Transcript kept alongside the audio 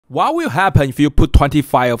What will happen if you put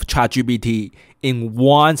 25 of ChatGPT in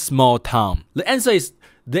one small town? The answer is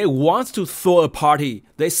they want to throw a party.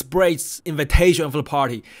 They spread invitation for the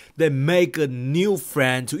party. They make a new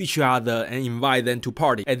friend to each other and invite them to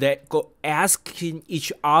party. And they go asking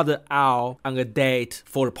each other out on a date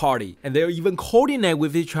for the party. And they even coordinate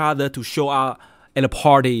with each other to show up at a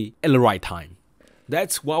party at the right time.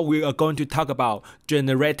 That's what we are going to talk about.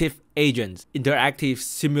 Generative agents, interactive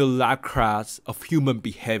simulacras of human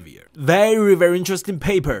behavior. Very, very interesting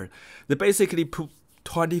paper. They basically put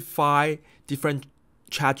 25 different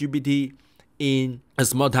ChatGPT in a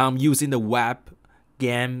small town using the web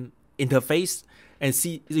game interface and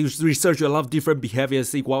research a lot of different behaviors,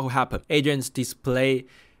 see what will happen. Agents display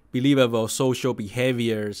believable social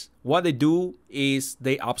behaviors. What they do is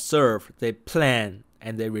they observe, they plan,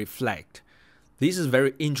 and they reflect. This is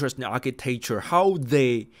very interesting architecture, how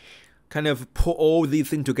they kind of put all these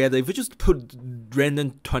things together. If you just put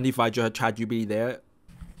random 25 ChatGPT there,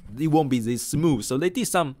 it won't be this smooth. So they did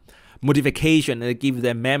some modification and give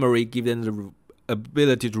them memory, give them the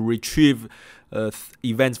ability to retrieve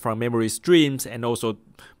events from memory streams, and also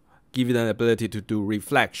give them the ability to do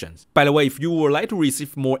reflections. By the way, if you would like to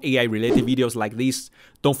receive more AI related videos like this,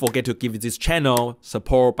 don't forget to give this channel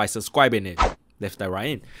support by subscribing it. Let's dive right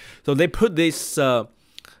in. So they put this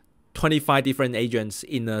 25 different agents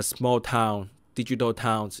in a small town, digital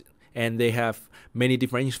towns, and they have many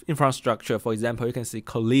different infrastructure. For example, you can see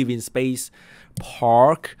co-living space,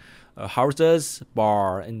 park, houses,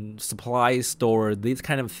 bar, and supply store, these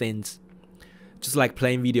kind of things. Just like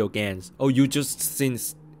playing video games. Oh, you just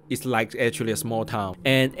since it's like actually a small town.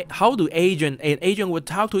 And how do an agent would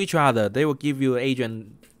talk to each other? They will give you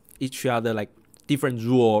each other like different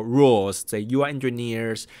roles. Say you are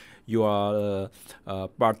engineers, you are a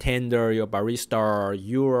bartender, you're a barista,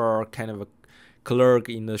 you are kind of a clerk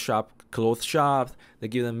in the clothes shop. They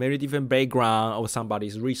give them very different background, or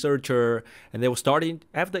somebody's researcher, and they will start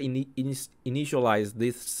after initialize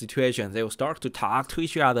this situation. They will start to talk to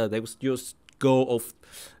each other. They will just go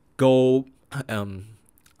and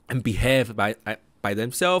behave by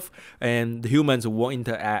themselves, and the humans won't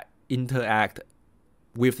interact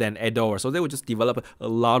with them at all. So they will just develop a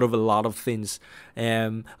lot of things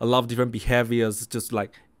and a lot of different behaviors, just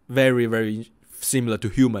like very, very similar to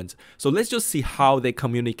humans. So let's just see how they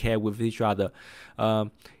communicate with each other.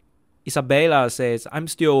 Isabella says, I'm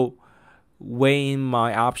still weighing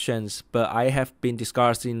my options, but I have been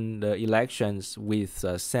discussing the elections with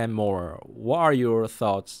Sam Moore. What are your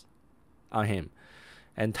thoughts on him?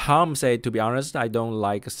 And Tom said, to be honest, I don't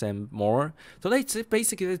like Sam Moore. So they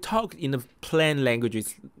basically talk in the plain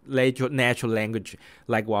languages, natural language,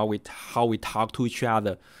 like how we talk to each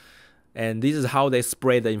other. And this is how they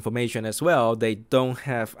spread the information as well. They don't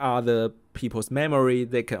have other people's memory.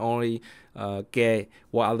 They can only get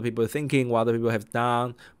what other people are thinking, what other people have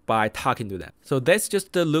done by talking to them. So let's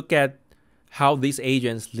just look at how these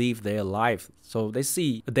agents live their life. So they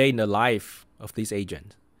see a day in the life of these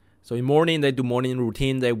agents. So in the morning, they do morning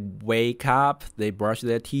routine. They wake up, they brush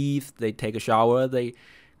their teeth, they take a shower, they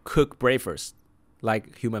cook breakfast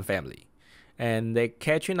like human family. And they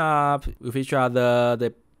catching up with each other,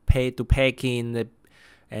 they packing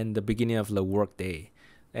and the beginning of the work day.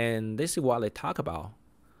 And this is what they talk about.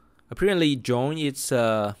 Apparently, John is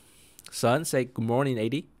son, say, good morning,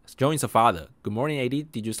 Eddie. John is a father. Good morning, Eddie.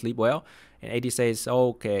 Did you sleep well? And Eddie says,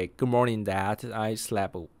 okay, good morning, Dad. I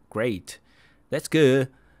slept great. That's good.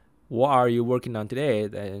 What are you working on today?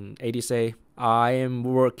 And Eddie say, I am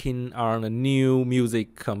working on a new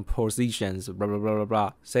music compositions, blah, blah, blah, blah,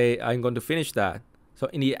 blah. Say, I'm going to finish that. So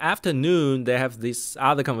in the afternoon, they have this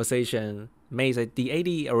other conversation. May said, did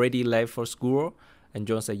Eddie already left for school? And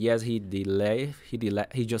John said, yes, he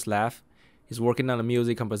just left. He's working on a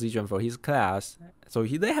music composition for his class. So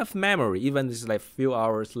they have memory. Even this like few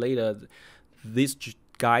hours later, this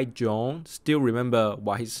guy John still remember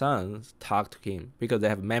what his sons talked to him, because they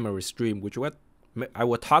have memory stream, which I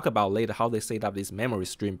will talk about later, how they set up this memory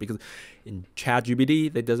stream, because in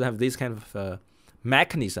ChatGPT they doesn't have this kind of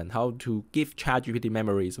mechanism. How to give ChatGPT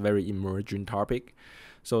memory is a very emerging topic.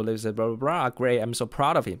 So they said, blah, blah, blah, great, I'm so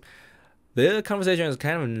proud of him. The conversation is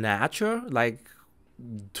kind of natural, like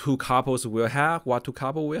two couples will have, what two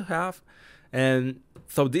couples will have. And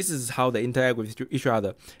so this is how they interact with each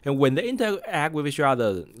other. And when they interact with each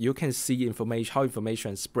other, you can see information, how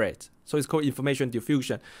information spreads. So it's called information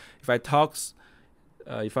diffusion. If I talk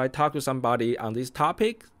to somebody on this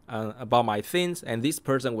topic about my things, and this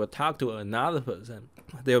person will talk to another person,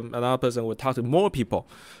 another person will talk to more people.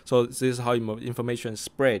 So this is how information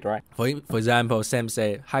spread, right? For example, Sam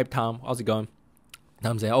say, "Hi Tom, how's it going?"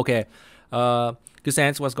 Tom say, "Okay, good,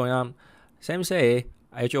 thanks. What's going on?" Sam say,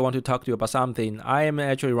 I actually want to talk to you about something. I am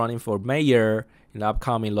actually running for mayor in the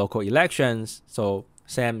upcoming local elections. So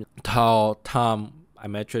Sam told Tom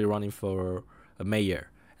I'm actually running for a mayor.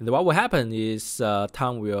 And what will happen is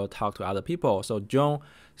Tom will talk to other people. So John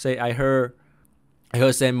say, I heard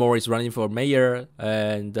Sam Moore is running for mayor,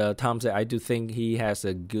 and Tom said, I do think he has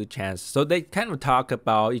a good chance. So they kind of talk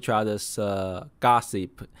about each other's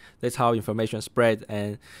gossip. That's how information spread,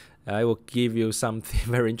 and I will give you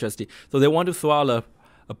something very interesting. So they want to throw out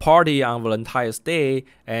a party on Valentine's Day,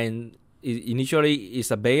 and initially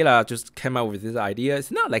Isabella just came up with this idea. It's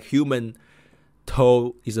not like human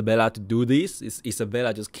told Isabella to do this.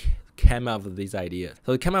 Isabella just came up with this idea.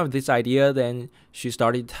 So it came up with this idea, then she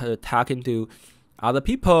started talking to other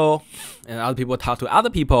people, and other people talk to other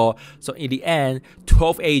people. So in the end,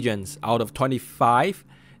 12 agents out of 25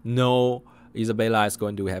 know Isabella is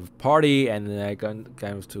going to have a party, and they're going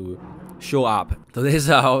to show up. So this is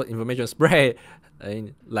how information spread,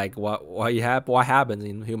 and like what happens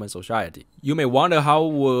in human society. You may wonder how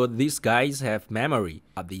would these guys have memory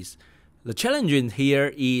of these. The challenge in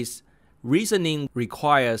here is reasoning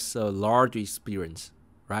requires a large experience,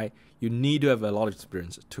 right? You need to have a lot of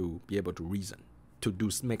experience to be able to reason,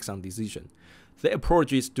 to make some decision. The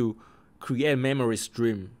approach is to create memory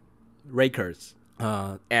stream records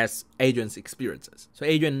as agents' experiences. So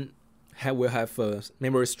agent will have a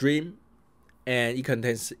memory stream, and it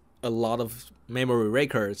contains a lot of memory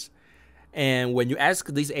records. And when you ask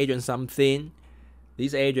this agent something,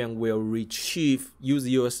 this agent will use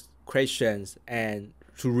your questions and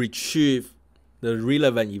to retrieve the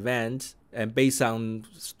relevant events, and based on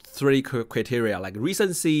 3 criteria like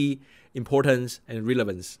recency, importance, and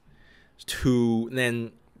relevance, to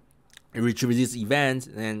then retrieve these events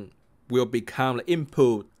and will become the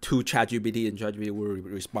input to ChatGPT, and ChatGPT will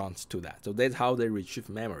respond to that. So that's how they retrieve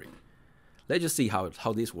memory. Let's just see how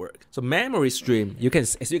this works. So memory stream,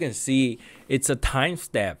 as you can see, it's a time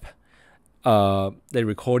step. They're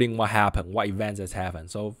recording what happened, what events has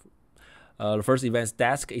happened. So the first event,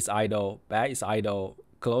 desk is idle, bag is idle,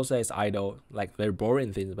 clothes is idle, like very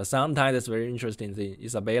boring things. But sometimes it's very interesting thing.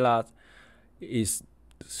 Isabella is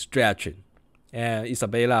stretching, and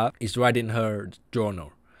Isabella is writing her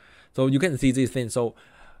journal. So you can see these things. So,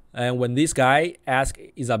 and when this guy asks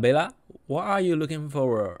Isabella, what are you looking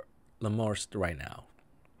for the most right now?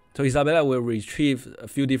 So Isabella will retrieve a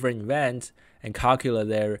few different events and calculate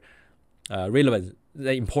their relevance,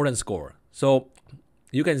 the importance score. So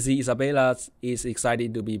you can see Isabella is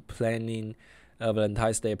excited to be planning a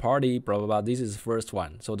Valentine's Day party, blah, blah, blah. This is the first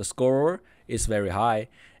one. So the score is very high.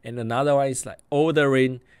 And another one is like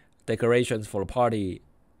ordering decorations for the party.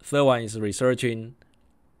 Third one is researching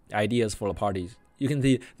ideas for the parties. You can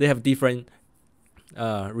see they have different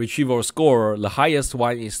retrieval score. The highest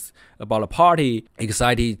one is about a party,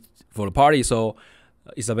 excited for the party. So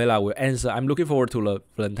Isabella will answer, I'm looking forward to the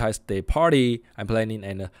Valentine's Day party. I'm planning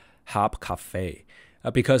in a hub cafe.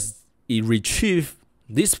 Because it retrieved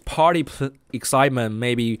this party excitement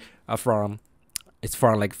maybe from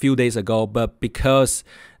like few days ago, but because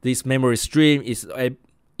this memory stream is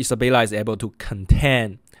Isabella is able to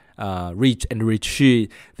contain, reach and retrieve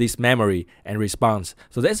this memory and response.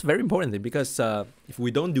 So that's very important thing, because if we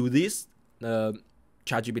don't do this,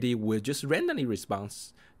 ChatGPT will just randomly respond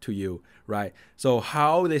to you, right? So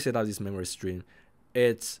how they set up this memory stream,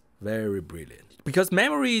 it's very brilliant. Because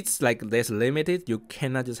memory is like there's limited, you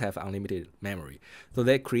cannot just have unlimited memory. So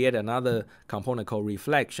they create another component called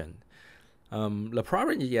reflection. The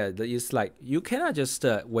problem is like you cannot just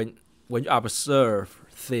when you observe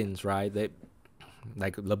things, right?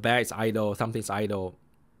 Like the bag is idle, something's idle.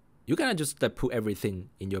 You cannot just put everything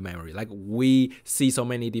in your memory. Like we see so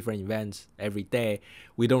many different events every day,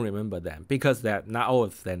 we don't remember them because not all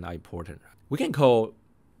of them are important. We can call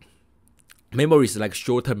memory is like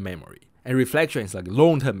short-term memory, and reflection is like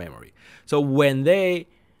long-term memory. So when they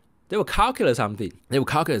will calculate something,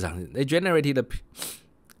 they generated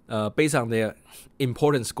based on their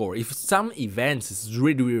importance score. If some events is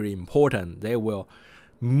really, really important, they will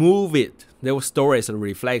move it. They will store it as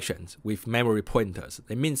reflections with memory pointers.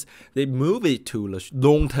 That means they move it to the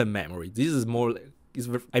long-term memory. This is more,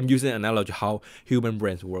 I'm using an analogy how human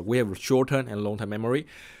brains work. We have short-term and long-term memory.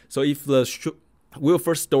 So if we'll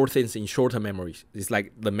first store things in short-term memory. It's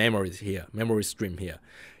like the memories here, memory stream here.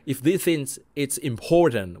 If these things, it's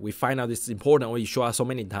important, we find out this is important, or you show us so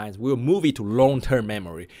many times, we'll move it to long-term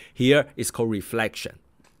memory. Here, it's called reflection.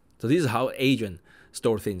 So this is how agent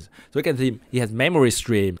store things. So you can see he has memory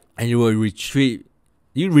stream, and you will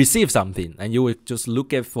receive something, and you will just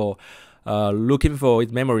looking for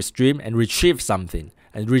its memory stream and retrieve something.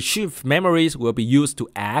 And retrieve memories will be used to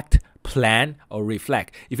act, plan or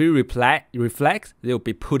reflect. If you reflect, they will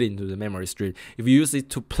be put into the memory stream. If you use it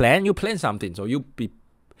to plan, you plan something, so you'll be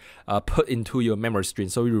put into your memory stream,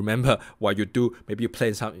 so you remember what you do. Maybe you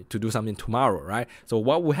plan to do something tomorrow, right? So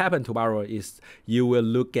what will happen tomorrow is you will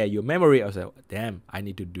look at your memory and say, damn, I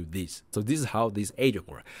need to do this. So this is how this agent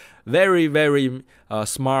works. Very, very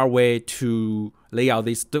smart way to lay out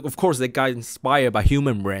this. Of course, they got inspired by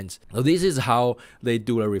human brains. So this is how they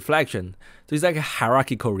do a reflection. So it's like a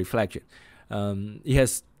hierarchical reflection. It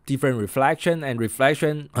has different reflection and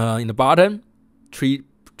reflection in the bottom. Tree,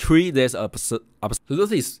 there's opposite. So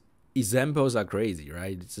those examples are crazy,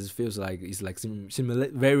 right? It just feels like it's like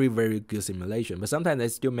very, very good simulation, but sometimes they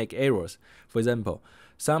still make errors. For example,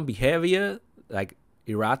 some behavior, like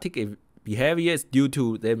erratic behavior, is due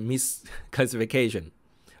to the misclassification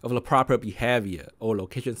of the proper behavior or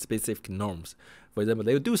location-specific norms. For example,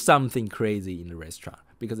 they will do something crazy in the restaurant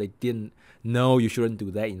because they didn't know you shouldn't do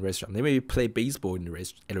that in the restaurant. They maybe play baseball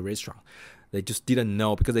at a restaurant. They just didn't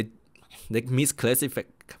know because they misclassify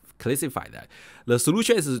that. The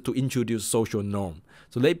solution is to introduce social norm.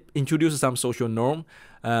 So they introduce some social norm,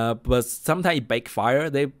 but sometimes it backfire.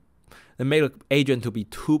 They make the agent to be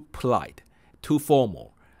too polite, too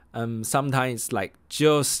formal. Sometimes like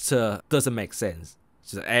just doesn't make sense.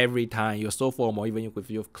 So every time you're so formal, even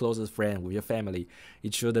with your closest friend, with your family,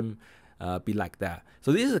 it shouldn't be like that.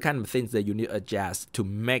 So these are the kind of things that you need to adjust to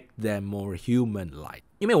make them more human-like.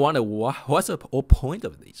 You may wonder, what's the whole point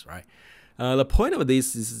of this, right? The point of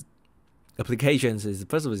this is applications is,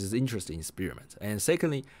 first of all, is interesting experiments, and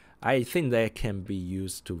secondly, I think that can be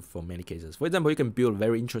used for many cases. For example, you can build a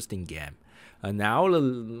very interesting game. Now a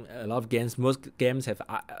lot of games, most games have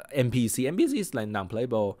NPC. NPC is like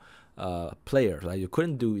non-playable players. Like you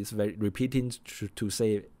couldn't do, it's very repeating to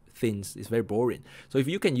say things. It's very boring. So if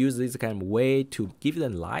you can use this kind of way to give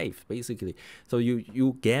them life, basically, so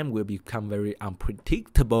your game will become very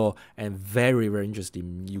unpredictable and very, very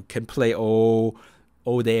interesting. You can play all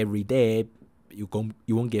day, every day. You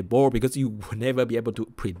won't get bored because you will never be able to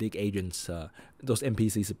predict agents, those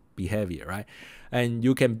NPCs' behavior, right? And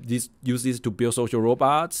you can use this to build social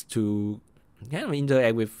robots to kind of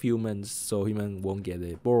interact with humans, so humans won't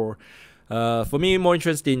get bored. For me, more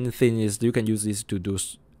interesting thing is you can use this to do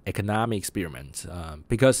economic experiments,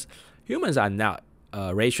 because humans are not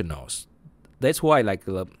rationals. That's why like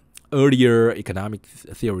earlier economic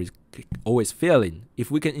theories always failing. If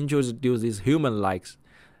we can introduce these human-like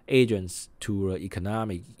agents to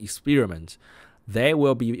economic experiments, they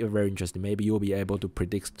will be very interesting. Maybe you'll be able to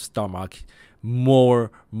predict stock market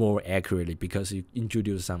more accurately because you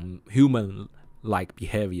introduce some human-like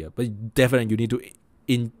behavior. But definitely you need to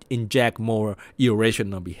inject more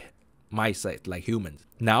irrational mindset like humans.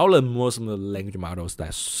 Now most of the language models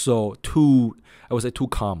that's I would say too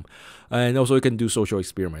calm. And also you can do social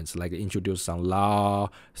experiments, like introduce some law,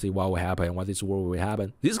 see what will happen, what this world will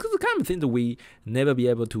happen. This is the kind of thing that we never be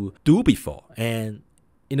able to do before. And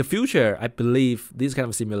in the future, I believe this kind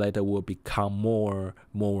of simulator will become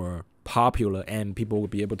more popular, and people will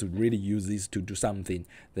be able to really use this to do something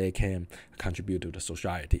they can contribute to the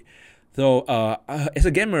society. So as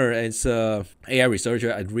a gamer, as a AI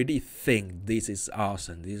researcher, I really think this is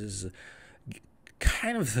awesome. This is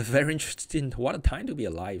kind of very interesting. What a time to be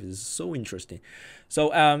alive. It's so interesting.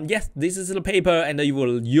 So yes, this is the paper, and you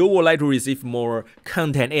will like to receive more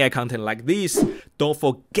content, AI content like this. Don't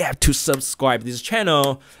forget to subscribe this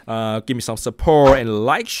channel. Give me some support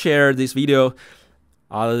and share this video.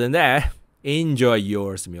 Other than that, enjoy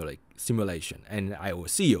your simulation, and I will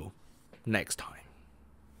see you next time.